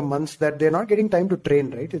many ever months that they're not getting time to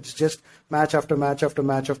train, right? It's just match after match after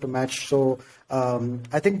match after match. So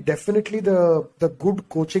I think definitely the good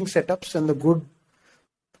coaching setups and the good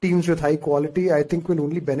teams with high quality, I think, will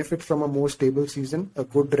only benefit from a more stable season, a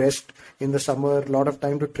good rest in the summer, a lot of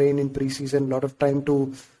time to train in preseason, a lot of time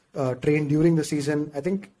to train during the season. I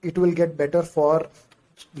think it will get better for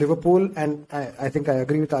Liverpool, and I think I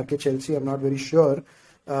agree with RK. Chelsea, I'm not very sure.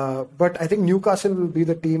 But I think Newcastle will be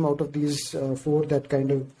the team out of these four that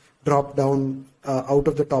kind of drop down out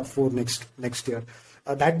of the top four next year.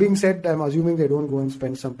 That being said, I'm assuming they don't go and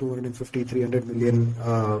spend some 250, 300 million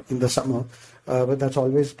in the summer. But that's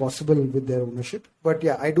always possible with their ownership. But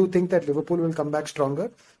yeah, I do think that Liverpool will come back stronger,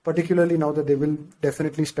 particularly now that they will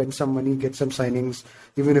definitely spend some money, get some signings,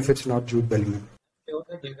 even if it's not Jude Bellingham.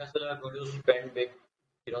 Newcastle are going to spend big,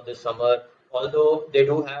 this summer. Although they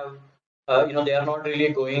do have, they are not really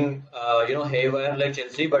going, haywire like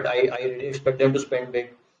Chelsea, but I really expect them to spend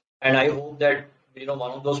big. and I hope that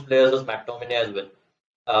one of those players is McTominay as well.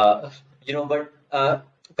 But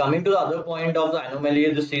coming to the other point of the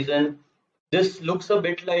anomaly this season, this looks a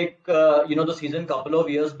bit like the season couple of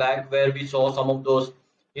years back where we saw some of those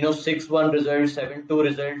 6-1 results, 7-2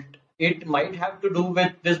 result. It might have to do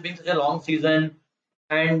with this being such a long season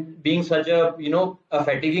and being such a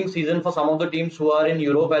fatiguing season for some of the teams who are in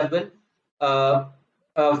Europe as well.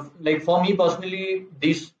 Like for me personally,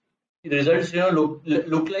 these results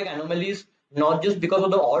look like anomalies, not just because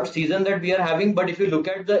of the odd season that we are having, but if you look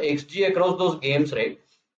at the XG across those games, right?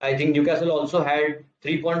 I think Newcastle also had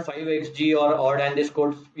 3.5 XG or odd, and they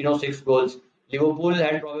scored 6 goals. Liverpool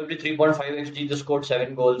had probably 3.5 XG, they scored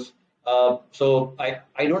 7 goals. So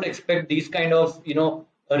I don't expect these kind of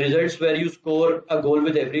results where you score a goal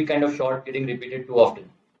with every kind of shot getting repeated too often.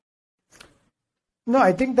 No,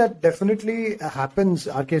 I think that definitely happens,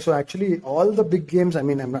 RK. So actually, all the big games. I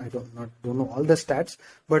mean, I don't know all the stats,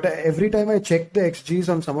 but every time I check the XGs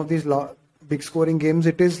on some of these big scoring games,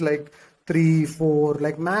 it is like 3, 4,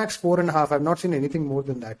 like max 4.5. I've not seen anything more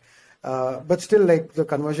than that. But still, like the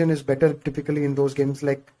conversion is better typically in those games.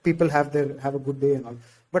 Like people have a good day and all.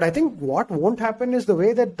 But I think what won't happen is the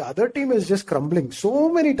way that the other team is just crumbling so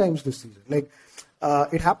many times this season. Like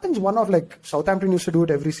it happens like Southampton used to do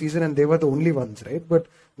it every season and they were the only ones, right? But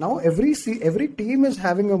now every team is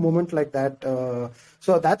having a moment like that.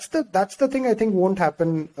 So that's the thing I think won't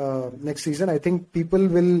happen next season. I think people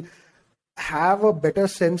will have a better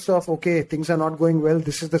sense of, okay, things are not going well.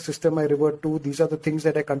 This is the system I revert to. These are the things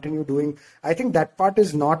that I continue doing. I think that part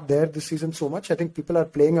is not there this season so much. I think people are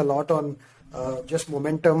playing a lot on just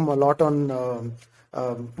momentum, a lot on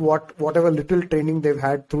whatever little training they've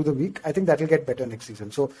had through the week. I think that will get better next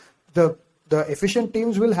season. So the efficient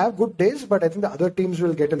teams will have good days, but I think the other teams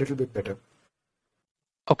will get a little bit better.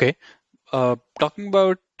 Okay. Talking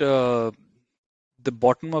about the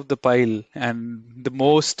bottom of the pile and the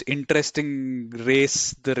most interesting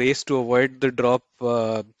race, the race to avoid the drop,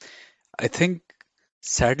 I think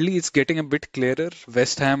sadly it's getting a bit clearer.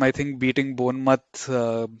 West Ham, I think, beating Bournemouth,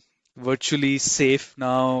 virtually safe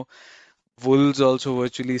now. Wolves also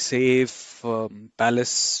virtually safe.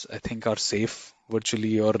 Palace, I think, are safe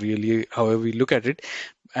virtually or really, however we look at it.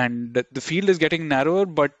 And the field is getting narrower,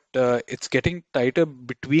 but it's getting tighter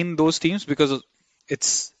between those teams because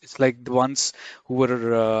it's like the ones who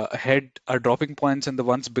were ahead are dropping points, and the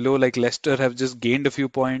ones below, like Leicester, have just gained a few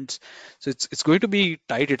points. So it's going to be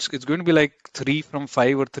tight. It's going to be like 3 from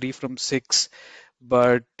 5 or 3 from 6.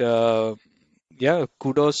 But yeah,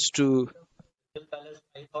 kudos to. Palace.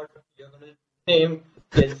 I thought you're going to name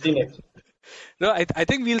Chelsea next. No, I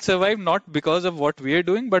think we'll survive not because of what we're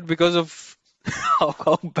doing, but because of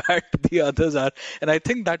how bad the others are. And I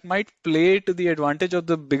think that might play to the advantage of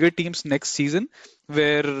the bigger teams next season,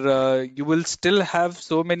 where you will still have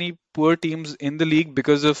so many poor teams in the league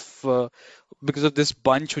because of this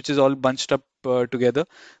bunch, which is all bunched up together,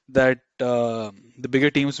 that the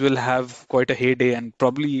bigger teams will have quite a heyday. And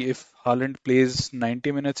probably if Haaland plays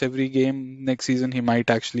 90 minutes every game next season, he might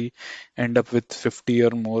actually end up with 50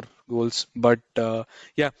 or more goals. But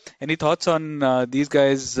yeah, any thoughts on these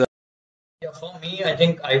guys? Yeah, for me, I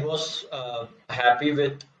think I was happy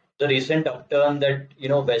with the recent upturn that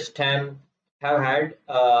West Ham have had.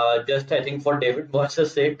 Just I think for David Moyes'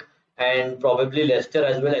 sake, and probably Leicester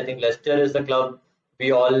as well. I think Leicester is the club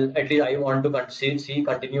we all, at least I want to see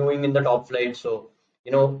continuing in the top flight. So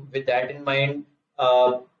with that in mind,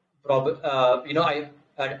 I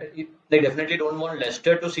like definitely don't want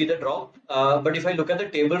Leicester to see the drop. But if I look at the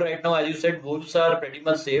table right now, as you said, Wolves are pretty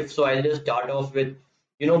much safe. So I'll just start off with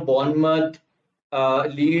Bournemouth,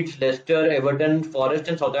 Leeds, Leicester, Everton, Forest,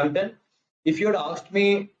 and Southampton. If you had asked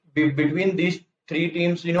me between these three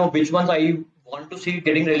teams, which ones I want to see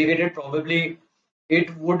getting relegated, probably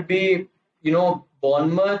it would be,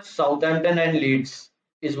 Bournemouth, Southampton, and Leeds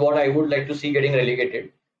is what I would like to see getting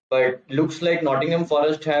relegated. But looks like Nottingham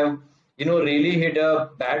Forest have, really hit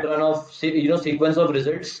a bad run of, sequence of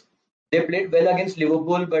results. They played well against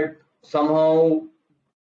Liverpool, but somehow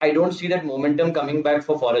I don't see that momentum coming back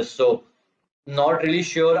for Forest. So not really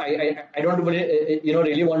sure. I don't really,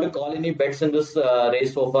 really want to call any bets in this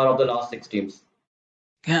race so far of the last 6 teams.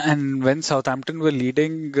 Yeah, and when Southampton were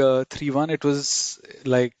leading 3-1, it was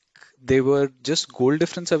like they were just goal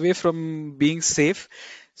difference away from being safe.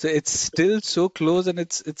 So it's still so close, and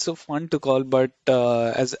it's so fun to call. But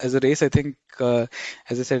as a race, I think, as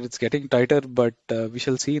I said, it's getting tighter. But we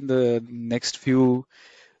shall see in the next few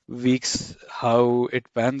weeks how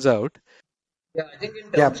it pans out. Yeah, I think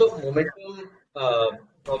in terms of momentum,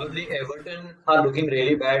 probably Everton are looking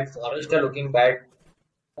really bad. Forest are looking bad.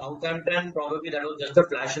 Southampton, probably that was just a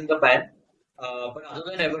flash in the pan. But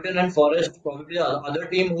other than Everton and Forest, probably the other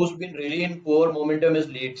team who's been really in poor momentum is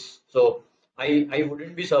Leeds. So I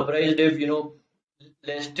wouldn't be surprised if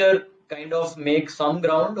Leicester kind of make some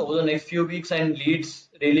ground over the next few weeks and Leeds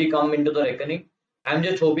really come into the reckoning. I'm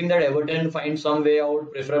just hoping that Everton finds some way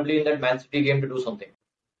out, preferably in that Man City game, to do something.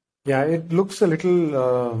 Yeah, it looks a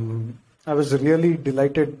little. I was really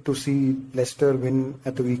delighted to see Leicester win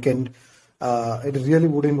at the weekend. I really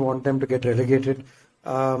wouldn't want them to get relegated.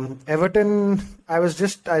 Everton,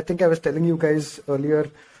 I think I was telling you guys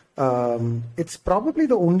earlier, it's probably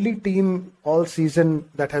the only team all season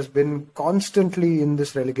that has been constantly in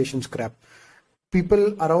this relegation scrap.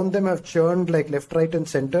 People around them have churned like left, right, and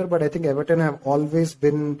center, but I think Everton have always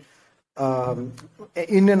been um,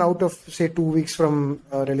 in and out of, say, 2 weeks from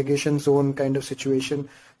a relegation zone kind of situation.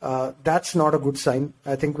 That's not a good sign.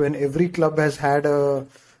 I think when every club has had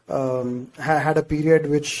had a period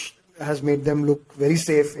which has made them look very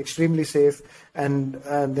safe, extremely safe, and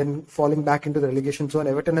then falling back into the relegation zone,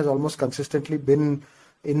 Everton has almost consistently been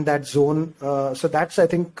in that zone. So that's, I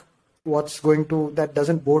think, that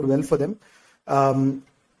doesn't bode well for them. Um,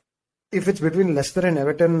 if it's between Leicester and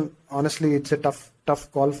Everton, honestly, it's a tough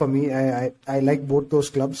call for me. I like both those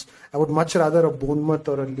clubs. I would much rather a Bournemouth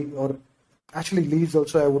or actually Leeds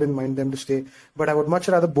also. I wouldn't mind them to stay, but I would much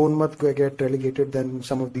rather Bournemouth get relegated than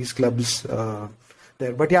some of these clubs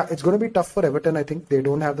there. But yeah, it's going to be tough for Everton. I think they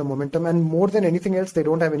don't have the momentum, and more than anything else, they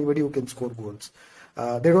don't have anybody who can score goals.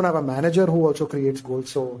 They don't have a manager who also creates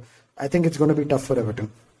goals. So I think it's going to be tough for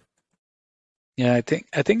Everton. Yeah, I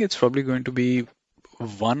think it's probably going to be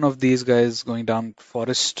one of these guys going down.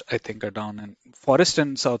 Forest, I think, are down, and Forest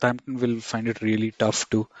and Southampton will find it really tough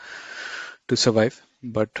to survive.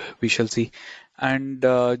 But we shall see. And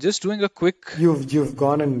just doing a quick, You've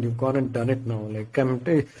gone and done it now.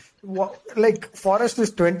 Like Forest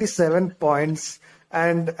is 27 points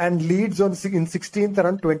and Leeds in 16th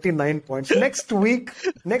around 29 points. Next week,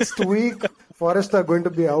 Forest are going to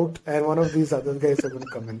be out and one of these other guys are going to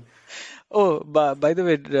come in. oh, by the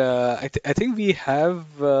way, I think we have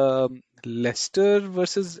Leicester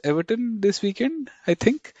versus Everton this weekend. I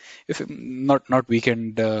think if not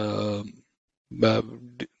weekend. Uh,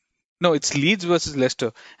 no, it's Leeds versus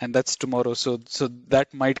Leicester, and that's tomorrow. So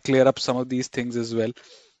that might clear up some of these things as well.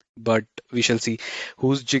 But we shall see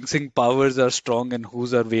whose jinxing powers are strong and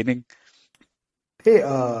whose are waning. Hey,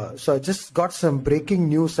 so I just got some breaking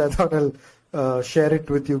news. I thought I'll share it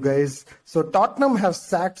with you guys. So Tottenham have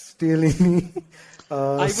sacked Stellini.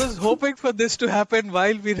 I was hoping for this to happen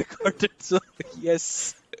while we recorded. So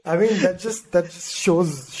yes. I mean that just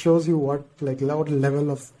shows you what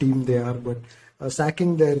level of team they are. But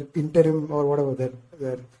sacking their interim or whatever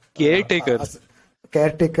their Caretaker.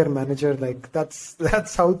 caretaker manager, like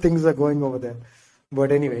that's how things are going over there.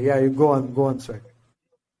 But anyway, yeah, you go on, Swag.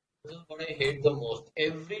 This is what I hate the most.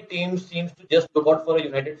 Every team seems to just look out for a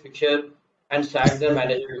United fixture and sack their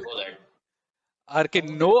manager before that. RK,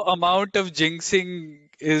 no amount of jinxing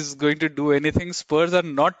is going to do anything. Spurs are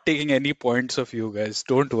not taking any points of you guys.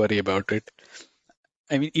 Don't worry about it.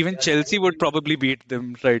 I mean, even Yeah, Chelsea would probably beat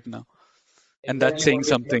them right now. And that's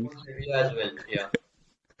exactly saying what we said something. about Sevilla as well. Yeah.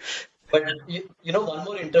 But one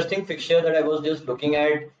more interesting fixture that I was just looking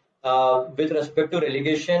at with respect to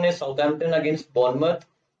relegation is Southampton against Bournemouth.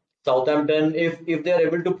 Southampton, if they are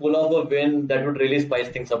able to pull off a win, that would really spice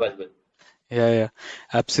things up as well. Yeah,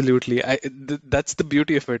 absolutely. That's the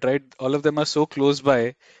beauty of it, right? All of them are so close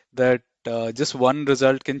by that just one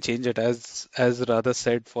result can change it. As Radha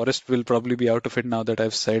said, Forest will probably be out of it now that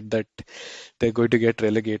I've said that they're going to get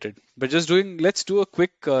relegated. But let's do a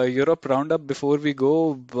quick Europe roundup before we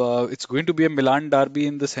go. It's going to be a Milan derby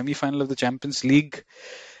in the semi-final of the Champions League,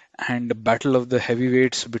 and a battle of the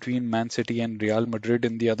heavyweights between Man City and Real Madrid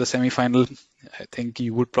in the other semi-final. I think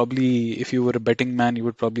you would probably, if you were a betting man, you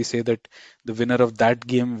would probably say that the winner of that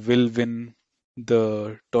game will win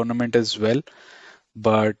the tournament as well.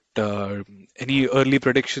 But any early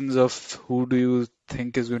predictions of who do you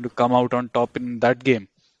think is going to come out on top in that game?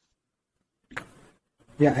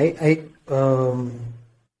 Yeah, Real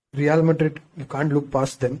Madrid, you can't look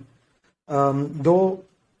past them. Though,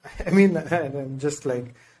 I mean, I'm just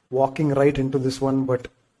like walking right into this one, but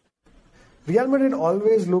Real Madrid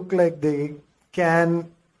always look like they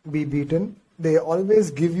can be beaten. They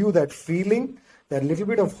always give you that feeling, that little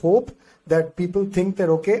bit of hope that people think that,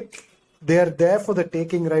 okay, they are there for the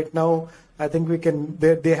taking right now. I think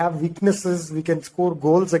they have weaknesses. We can score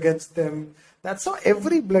goals against them. That's how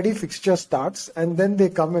every bloody fixture starts. And then they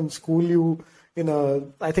come and school you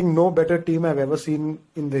I think no better team I've ever seen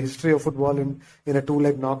in the history of football in a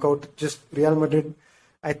two-leg knockout. Just Real Madrid.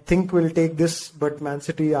 I think will take this, but Man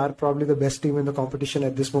City are probably the best team in the competition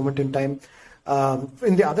at this moment in time.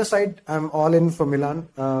 In the other side, I'm all in for Milan.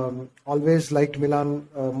 Always liked Milan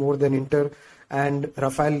more than Inter, and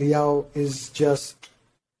Rafael Leao is just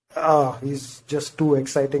he's just too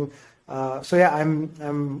exciting. So yeah,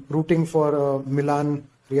 I'm rooting for Milan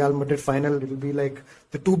Real Madrid final. It'll be like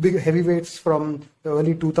the two big heavyweights from the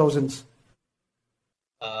early 2000s.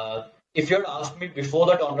 If you had asked me before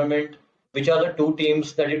the tournament, which are the two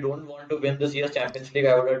teams that you don't want to win this year's Champions League,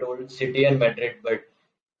 I would have told City and Madrid. But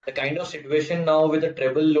the kind of situation now with the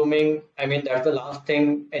treble looming, I mean, that's the last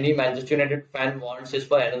thing any Manchester United fan wants is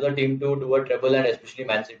for another team to do a treble, and especially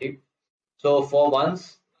Man City. So for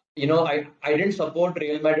once, I didn't support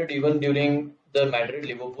Real Madrid even during the Madrid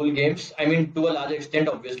Liverpool games. I mean, to a large extent,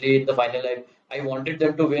 obviously, in the final, I wanted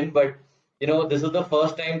them to win, but this is the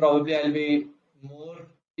first time probably I'll be more,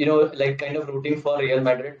 like kind of rooting for Real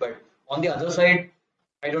Madrid. But on the other side,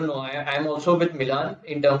 I don't know. I'm also with Milan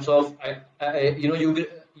in terms of,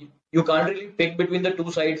 you can't really pick between the two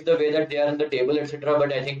sides the way that they are in the table, etc.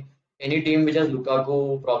 But I think any team which has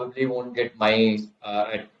Lukaku probably won't get my,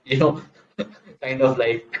 kind of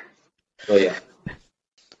like. So yeah.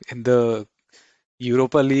 In the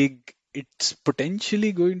Europa League, it's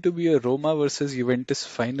potentially going to be a Roma versus Juventus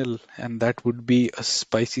final, and that would be a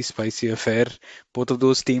spicy affair. Both of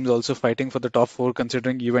those teams also fighting for the top four,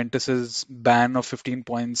 considering Juventus's ban of 15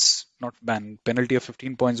 points, not ban, penalty of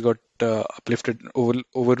 15 points got uplifted,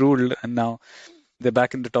 overruled, and now they're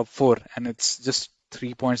back in the top four, and it's just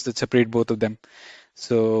 3 points that separate both of them.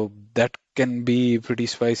 So that can be pretty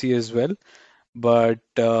spicy as well. But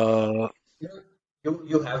you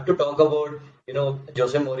have to talk about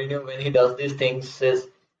Jose Mourinho when he does these things is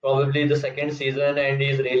probably the second season and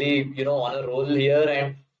he's really on a roll here,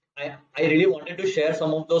 and I really wanted to share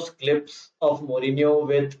some of those clips of Mourinho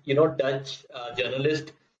with Dutch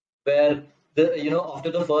journalist where the after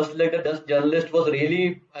the first leg the Dutch journalist was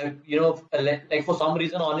really like for some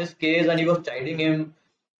reason on his case, and he was chiding him,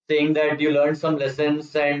 saying that you learned some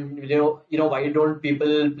lessons, and why don't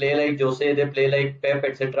people play like Jose, they play like Pep,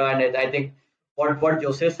 etc. And I think what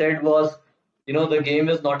Jose said was, the game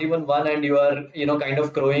is not even won, and you are kind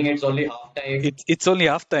of crowing it's only half time. It's only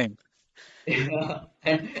half time. Yeah.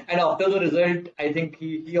 And after the result, I think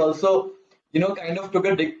he also kind of took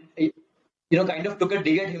a dig, kind of took a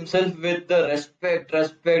dig at himself with the respect,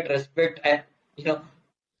 and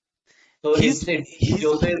so He's Jose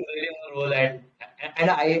is really on a roll, and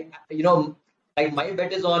I like my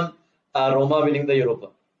bet is on Roma winning the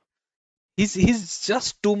Europa. he's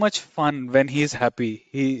just too much fun when he's happy.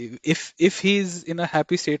 If he's in a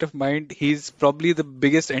happy state of mind, he's probably the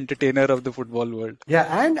biggest entertainer of the football world. Yeah,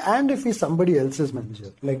 and if he's somebody else's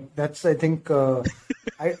manager, like that's I think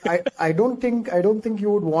I don't think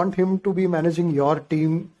you would want him to be managing your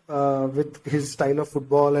team with his style of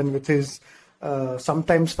football and with his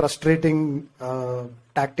sometimes frustrating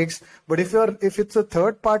tactics. But if it's a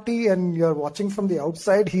third party and you're watching from the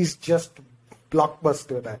outside, he's just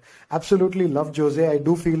blockbuster. I absolutely love Jose. I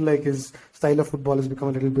do feel like his style of football has become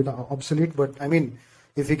a little bit obsolete, but I mean,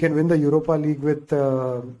 if he can win the Europa League with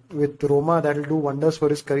Roma, that'll do wonders for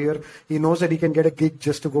his career. He knows that he can get a gig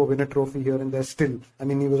just to go win a trophy here and there still. I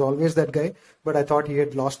mean, he was always that guy, but I thought he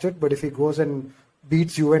had lost it. But if he goes and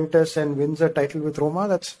beats Juventus and wins a title with Roma,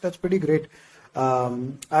 that's pretty great. I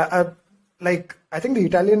think the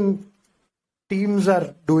Italian teams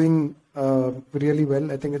are doing really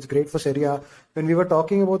well. I think it's great for Serie A. When we were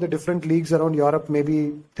talking about the different leagues around Europe,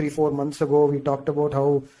 maybe 3-4 months ago, we talked about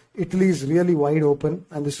how Italy is really wide open,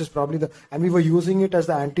 and this is probably and we were using it as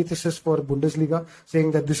the antithesis for Bundesliga,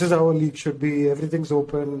 saying that this is how a league should be. Everything's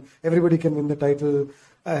open. Everybody can win the title.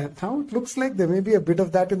 Now it looks like there may be a bit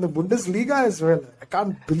of that in the Bundesliga as well. I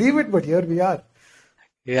can't believe it, but here we are.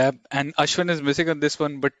 Yeah, and Ashwin is missing on this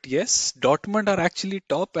one, but yes, Dortmund are actually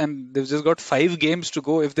top, and they've just got 5 games to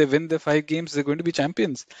go. If they win the 5 games, they're going to be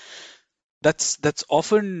champions. That's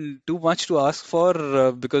often too much to ask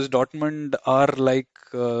for because Dortmund are like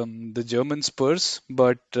the German Spurs,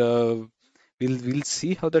 but we'll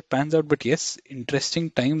see how that pans out. But yes, interesting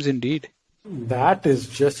times indeed. That is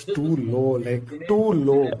just too low, like too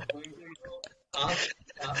low. Ask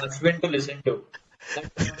Ashwin to listen to.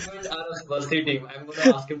 That Dortmund are a Spurs team. I'm going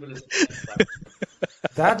to ask him to listen to that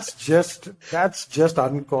part. That's just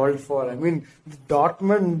uncalled for. I mean,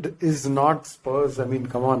 Dortmund is not Spurs. I mean,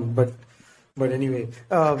 come on. But anyway,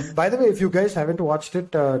 by the way, if you guys haven't watched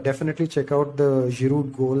it, definitely check out the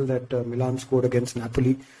Giroud goal that Milan scored against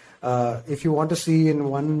Napoli. If you want to see in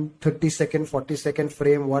 1 40-second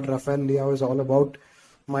frame what Rafael Leao is all about,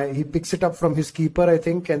 he picks it up from his keeper, I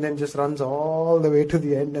think, and then just runs all the way to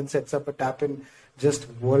the end and sets up a tap-in. Just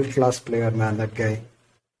world-class player, man, that guy.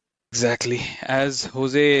 Exactly. As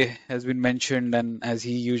Jose has been mentioned, and as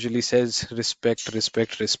he usually says, respect,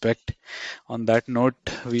 respect, respect. On that note,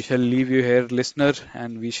 we shall leave you here, listener,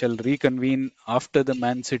 and we shall reconvene after the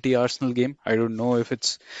Man City Arsenal game. I don't know if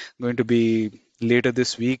it's going to be later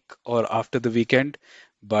this week or after the weekend,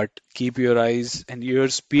 but keep your eyes and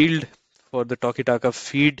ears peeled for the Talkie Taka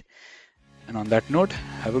feed. And on that note,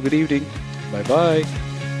 have a good evening. Bye bye.